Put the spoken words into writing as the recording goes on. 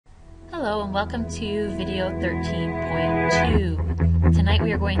Hello and welcome to video 13.2. Tonight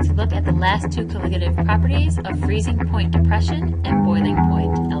we are going to look at the last two colligative properties of freezing point depression and boiling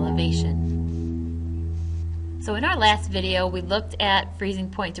point elevation. So in our last video we looked at freezing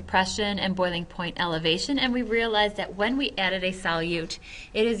point depression and boiling point elevation, and we realized that when we added a solute,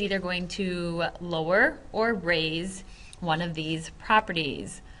 it is either going to lower or raise one of these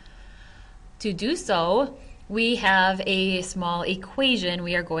properties. To do so, we have a small equation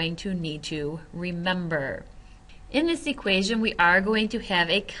we are going to need to remember. In this equation, we are going to have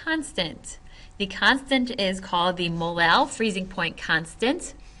a constant. The constant is called the mole freezing point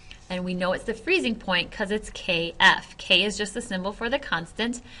constant, and we know it's the freezing point because it's Kf. K is just the symbol for the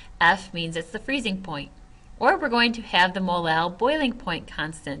constant. F means it's the freezing point. Or we're going to have the mole boiling point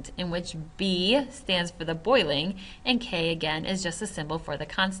constant, in which B stands for the boiling, and K again is just a symbol for the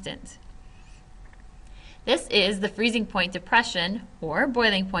constant. This is the freezing point depression, or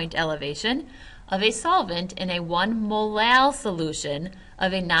boiling point elevation, of a solvent in a 1 mole solution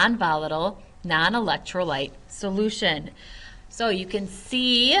of a non-volatile, non-electrolyte solution. So you can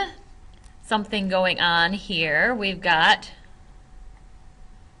see something going on here. We've got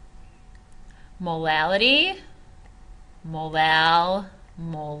molality, molal,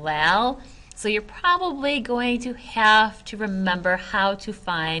 molal. So you're probably going to have to remember how to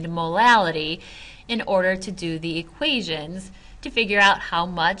find molality in order to do the equations to figure out how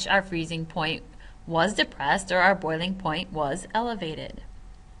much our freezing point was depressed or our boiling point was elevated.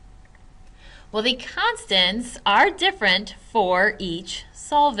 Well, the constants are different for each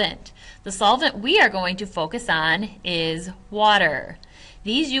solvent. The solvent we are going to focus on is water.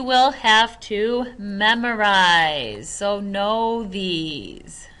 These you will have to memorize, so know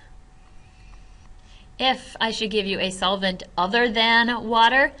these. If I should give you a solvent other than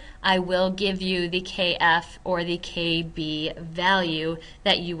water, I will give you the Kf or the Kb value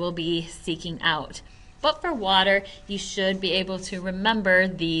that you will be seeking out. But for water, you should be able to remember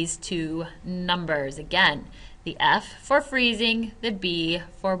these two numbers. Again, the F for freezing, the B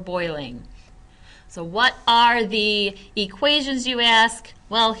for boiling. So what are the equations, you ask?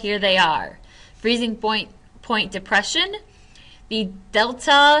 Well, here they are. Freezing point depression. The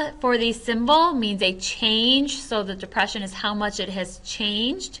delta for the symbol means a change, so the depression is how much it has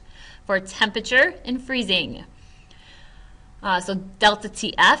changed for temperature and freezing. So delta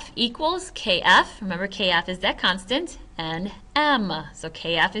TF equals KF. Remember, KF is that constant, and M. So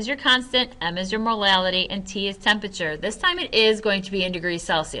KF is your constant, M is your molality, and T is temperature. This time it is going to be in degrees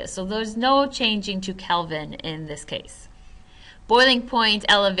Celsius, so there's no changing to Kelvin in this case. Boiling point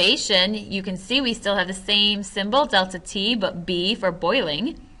elevation, you can see we still have the same symbol, delta T, but B for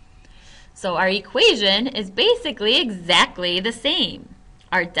boiling. So our equation is basically exactly the same.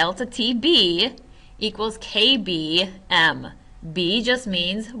 Our delta TB equals KBM. B just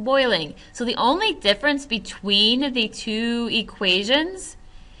means boiling. So the only difference between the two equations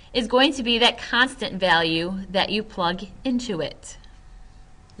is going to be that constant value that you plug into it.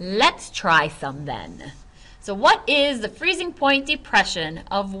 Let's try some then. So what is the freezing point depression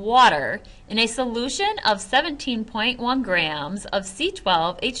of water in a solution of 17.1 grams of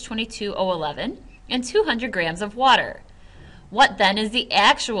C12H22O11 and 200 grams of water? What then is the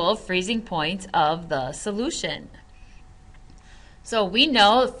actual freezing point of the solution? So we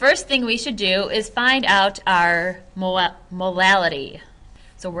know the first thing we should do is find out our molality.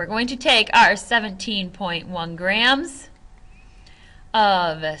 So we're going to take our 17.1 grams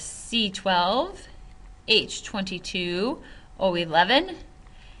of C12H22O11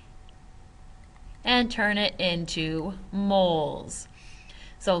 and turn it into moles.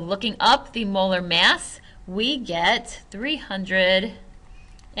 So looking up the molar mass, we get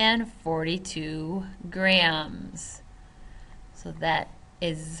 342 grams. So that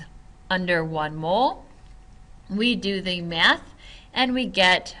is under 1 mole. We do the math and we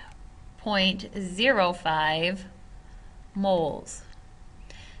get 0.05 moles.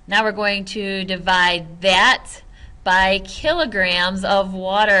 Now we're going to divide that by kilograms of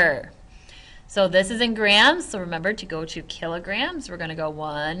water. So this is in grams, so remember to go to kilograms. We're going to go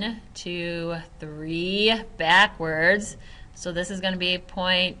 1, 2, 3 backwards. So this is going to be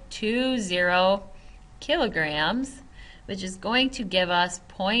 0.20 kilograms, which is going to give us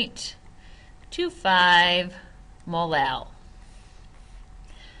 0.25 molal.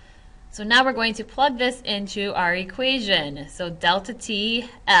 So now we're going to plug this into our equation. So delta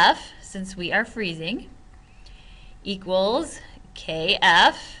TF, since we are freezing, equals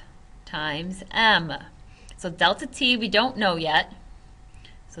KF times M. So delta T we don't know yet.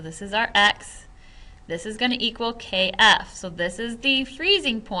 So this is our X. This is going to equal KF. So this is the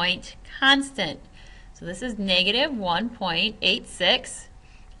freezing point constant. So this is negative 1.86,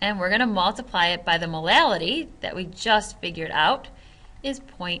 and we're going to multiply it by the molality that we just figured out is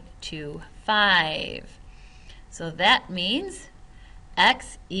 0.25. So that means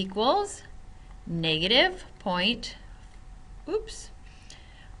x equals negative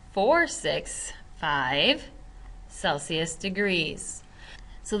 465 Celsius degrees.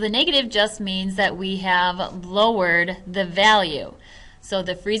 So the negative just means that we have lowered the value. So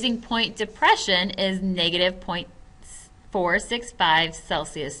the freezing point depression is negative 0.465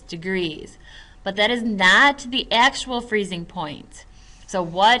 Celsius degrees. But that is not the actual freezing point. So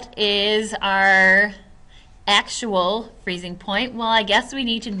what is our actual freezing point? Well, I guess we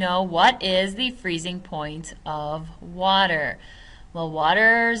need to know what is the freezing point of water. Well,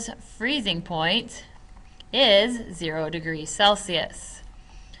 water's freezing point is 0 degrees Celsius.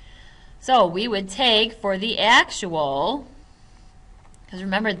 So we would take for the actual, because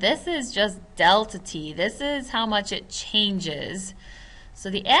remember this is just delta T, this is how much it changes. So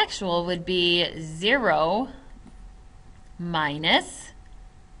the actual would be 0 minus,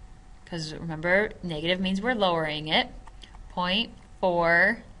 because remember negative means we're lowering it,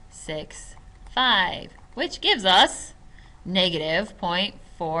 0.465, which gives us negative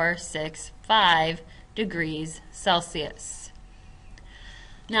 0.465 degrees Celsius.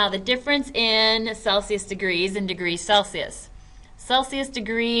 Now the difference in Celsius degrees and degrees Celsius. Celsius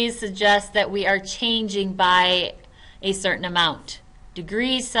degrees suggests that we are changing by a certain amount.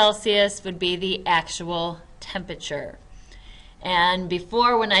 Degrees Celsius would be the actual temperature. And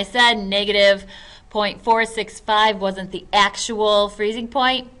before, when I said negative 0.465 wasn't the actual freezing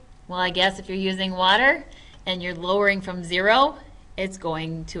point, well, I guess if you're using water and you're lowering from 0, it's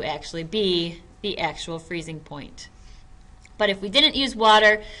going to actually be the actual freezing point. But if we didn't use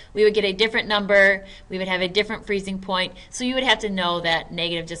water, we would get a different number, we would have a different freezing point, so you would have to know that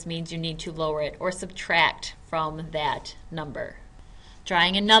negative just means you need to lower it or subtract from that number.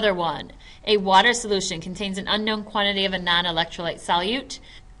 Trying another one. A water solution contains an unknown quantity of a non-electrolyte solute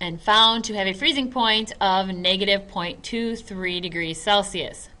and found to have a freezing point of negative 0.23 degrees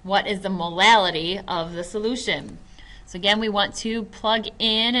Celsius. What is the molality of the solution? So again, we want to plug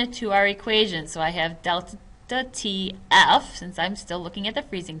in to our equation. So I have delta TF, since I'm still looking at the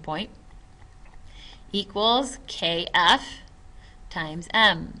freezing point, equals KF times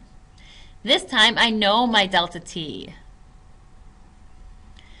M. This time I know my delta T.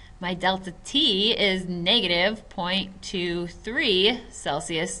 My delta T is negative 0.23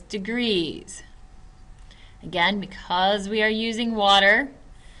 Celsius degrees. Again, because we are using water,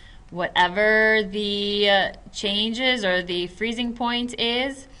 whatever the changes or the freezing point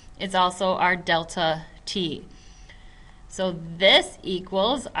is, it's also our delta T. So this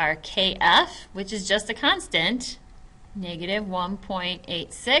equals our KF, which is just a constant, negative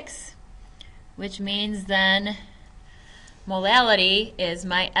 1.86, which means then molality is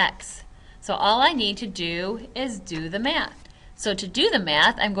my X. So all I need to do is do the math. So to do the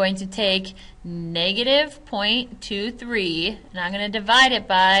math, I'm going to take negative 0.23 and I'm going to divide it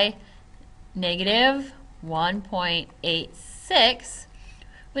by negative 1.86,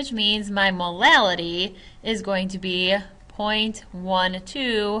 which means my molality is going to be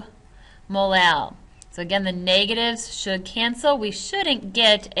 0.12 molal. So again, the negatives should cancel. We shouldn't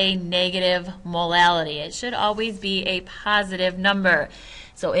get a negative molality. It should always be a positive number.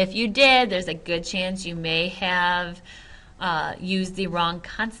 So if you did, there's a good chance you may have used the wrong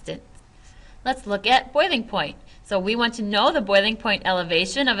constant. Let's look at boiling point. So we want to know the boiling point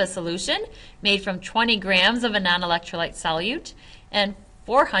elevation of a solution made from 20 grams of a non-electrolyte solute and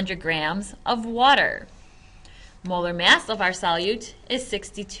 400 grams of water. Molar mass of our solute is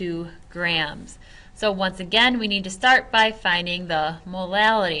 62 grams. So once again, we need to start by finding the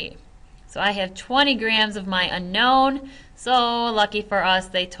molality. So I have 20 grams of my unknown. So lucky for us,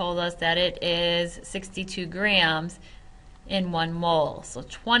 they told us that it is 62 grams in 1 mole. So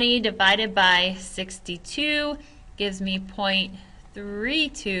 20 divided by 62 gives me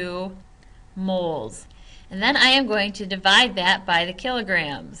 0.32 moles. And then I am going to divide that by the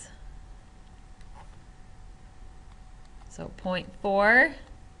kilograms. So 0.4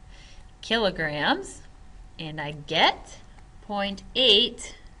 kilograms, and I get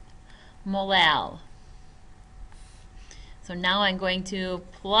 0.8 molal. So now I'm going to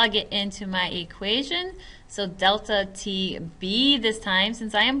plug it into my equation. So delta TB this time,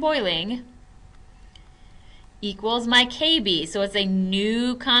 since I am boiling, equals my KB. So it's a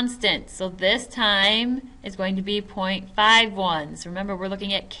new constant. So this time it's going to be 0.51. So remember, we're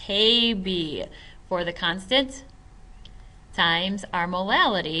looking at KB for the constant times our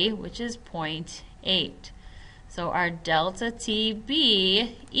molality, which is 0.8. So our delta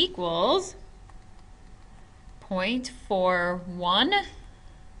TB equals 0.41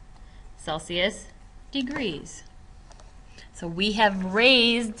 Celsius degrees. So we have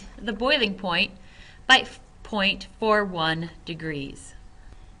raised the boiling point by 0.41 degrees.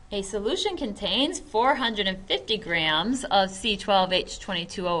 A solution contains 450 grams of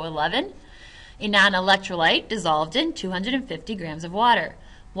C12H22O11, a non-electrolyte dissolved in 250 grams of water.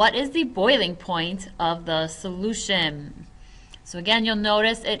 What is the boiling point of the solution? So again, you'll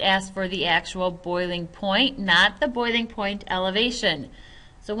notice it asks for the actual boiling point, not the boiling point elevation.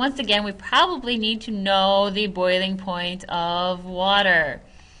 So once again, we probably need to know the boiling point of water,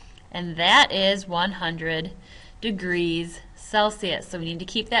 and that is 100 degrees Celsius. So we need to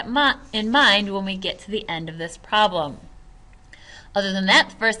keep that in mind when we get to the end of this problem. Other than that,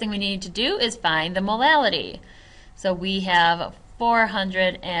 the first thing we need to do is find the molality. So we have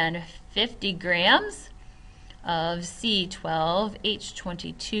 450 grams of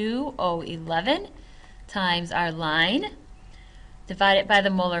C12H22O11 times our line, divided by the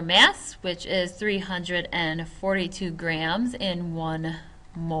molar mass, which is 342 grams in 1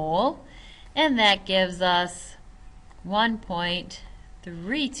 mole, and that gives us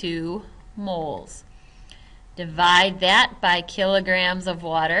 1.32 moles. Divide that by kilograms of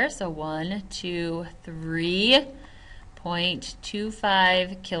water, so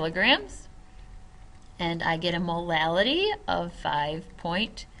 123.25 kilograms, and I get a molality of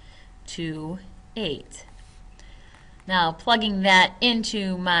 5.28. Now plugging that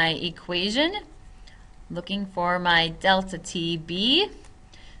into my equation, looking for my delta TB,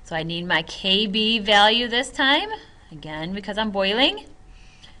 so I need my KB value this time, again because I'm boiling,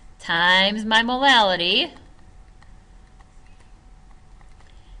 times my molality,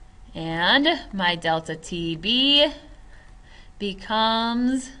 and my delta TB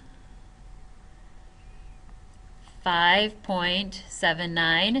becomes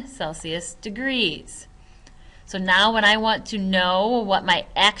 5.79 Celsius degrees. So now when I want to know what my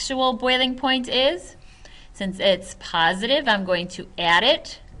actual boiling point is, since it's positive, I'm going to add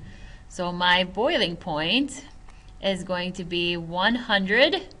it. So my boiling point is going to be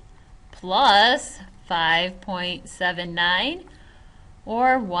 100 plus 5.79,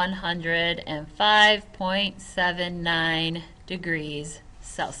 or 105.79 degrees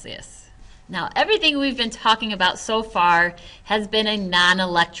Celsius. Now, everything we've been talking about so far has been a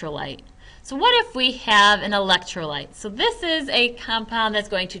non-electrolyte. So what if we have an electrolyte? So this is a compound that's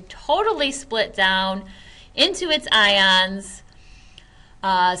going to totally split down into its ions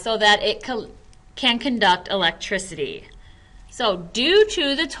so that it can conduct electricity. So due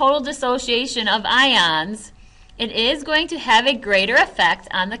to the total dissociation of ions, it is going to have a greater effect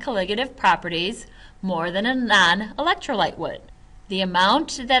on the colligative properties more than a non-electrolyte would. The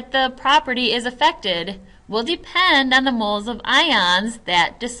amount that the property is affected will depend on the moles of ions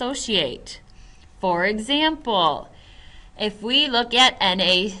that dissociate. For example, if we look at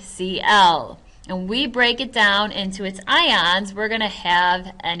NaCl and we break it down into its ions, we're going to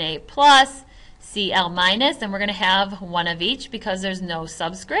have Na plus, Cl minus, and we're going to have one of each because there's no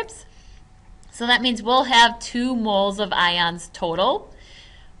subscripts. So that means we'll have 2 moles of ions total,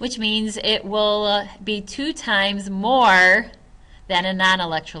 which means it will be 2 times more than a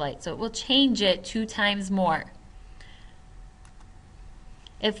non-electrolyte. So it will change it 2 times more.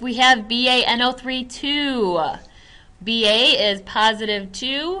 If we have BaNO3 2, Ba is positive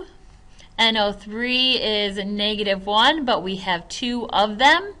 2, NO3 is negative 1, but we have 2 of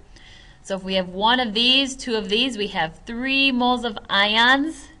them. So if we have 1 of these, 2 of these, we have 3 moles of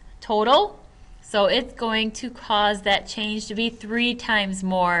ions total. So it's going to cause that change to be 3 times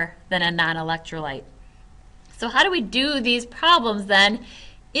more than a non-electrolyte. So how do we do these problems then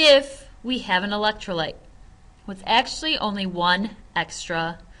if we have an electrolyte? Well, it's actually only one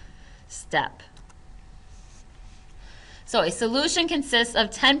extra step. So a solution consists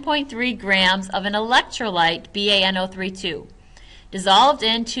of 10.3 grams of an electrolyte, BaNO3 dissolved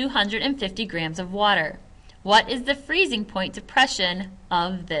in 250 grams of water. What is the freezing point depression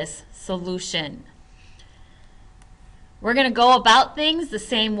of this solution? We're going to go about things the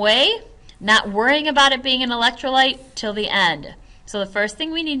same way, not worrying about it being an electrolyte till the end. So the first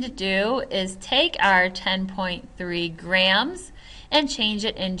thing we need to do is take our 10.3 grams and change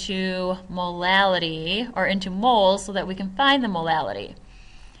it into molality, or into moles, so that we can find the molality.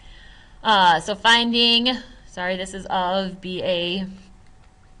 So finding, sorry, this is of BaNO3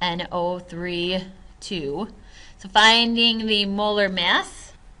 2. So finding the molar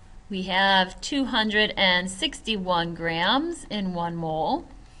mass, we have 261 grams in 1 mole.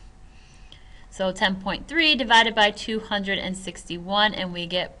 So 10.3 divided by 261, and we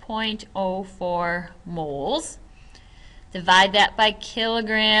get 0.04 moles. Divide that by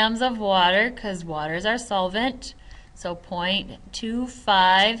kilograms of water, because water is our solvent. so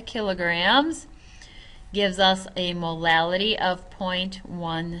 0.25 kilograms, gives us a molality of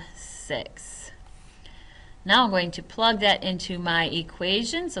 0.16. Now I'm going to plug that into my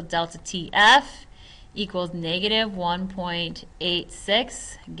equation. So delta TF equals negative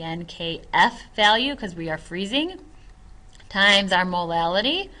 1.86, again KF value because we are freezing, times our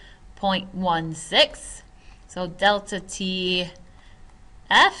molality, 0.16. So delta TF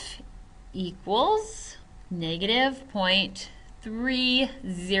equals negative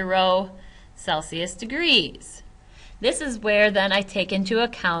 0.30 Celsius degrees. This is where then I take into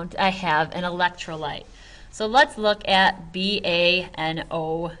account I have an electrolyte. So let's look at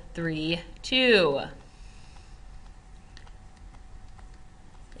BaNO3(2).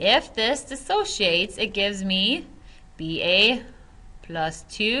 If this dissociates, it gives me Ba plus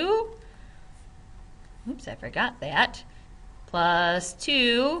 2, oops, I forgot that, plus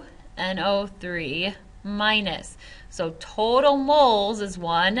 2 NO3 minus. So total moles is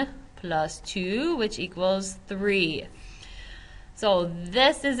 1 plus 2, which equals 3. So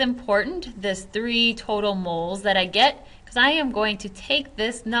this is important, this 3 total moles that I get, because I am going to take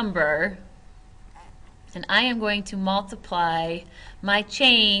this number and I am going to multiply my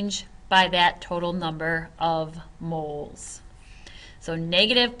change by that total number of moles. So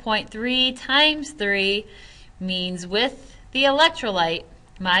negative 0.3 times 3 means with the electrolyte,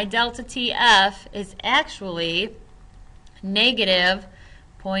 my delta TF is actually negative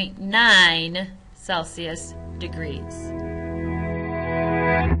 0.9 Celsius degrees.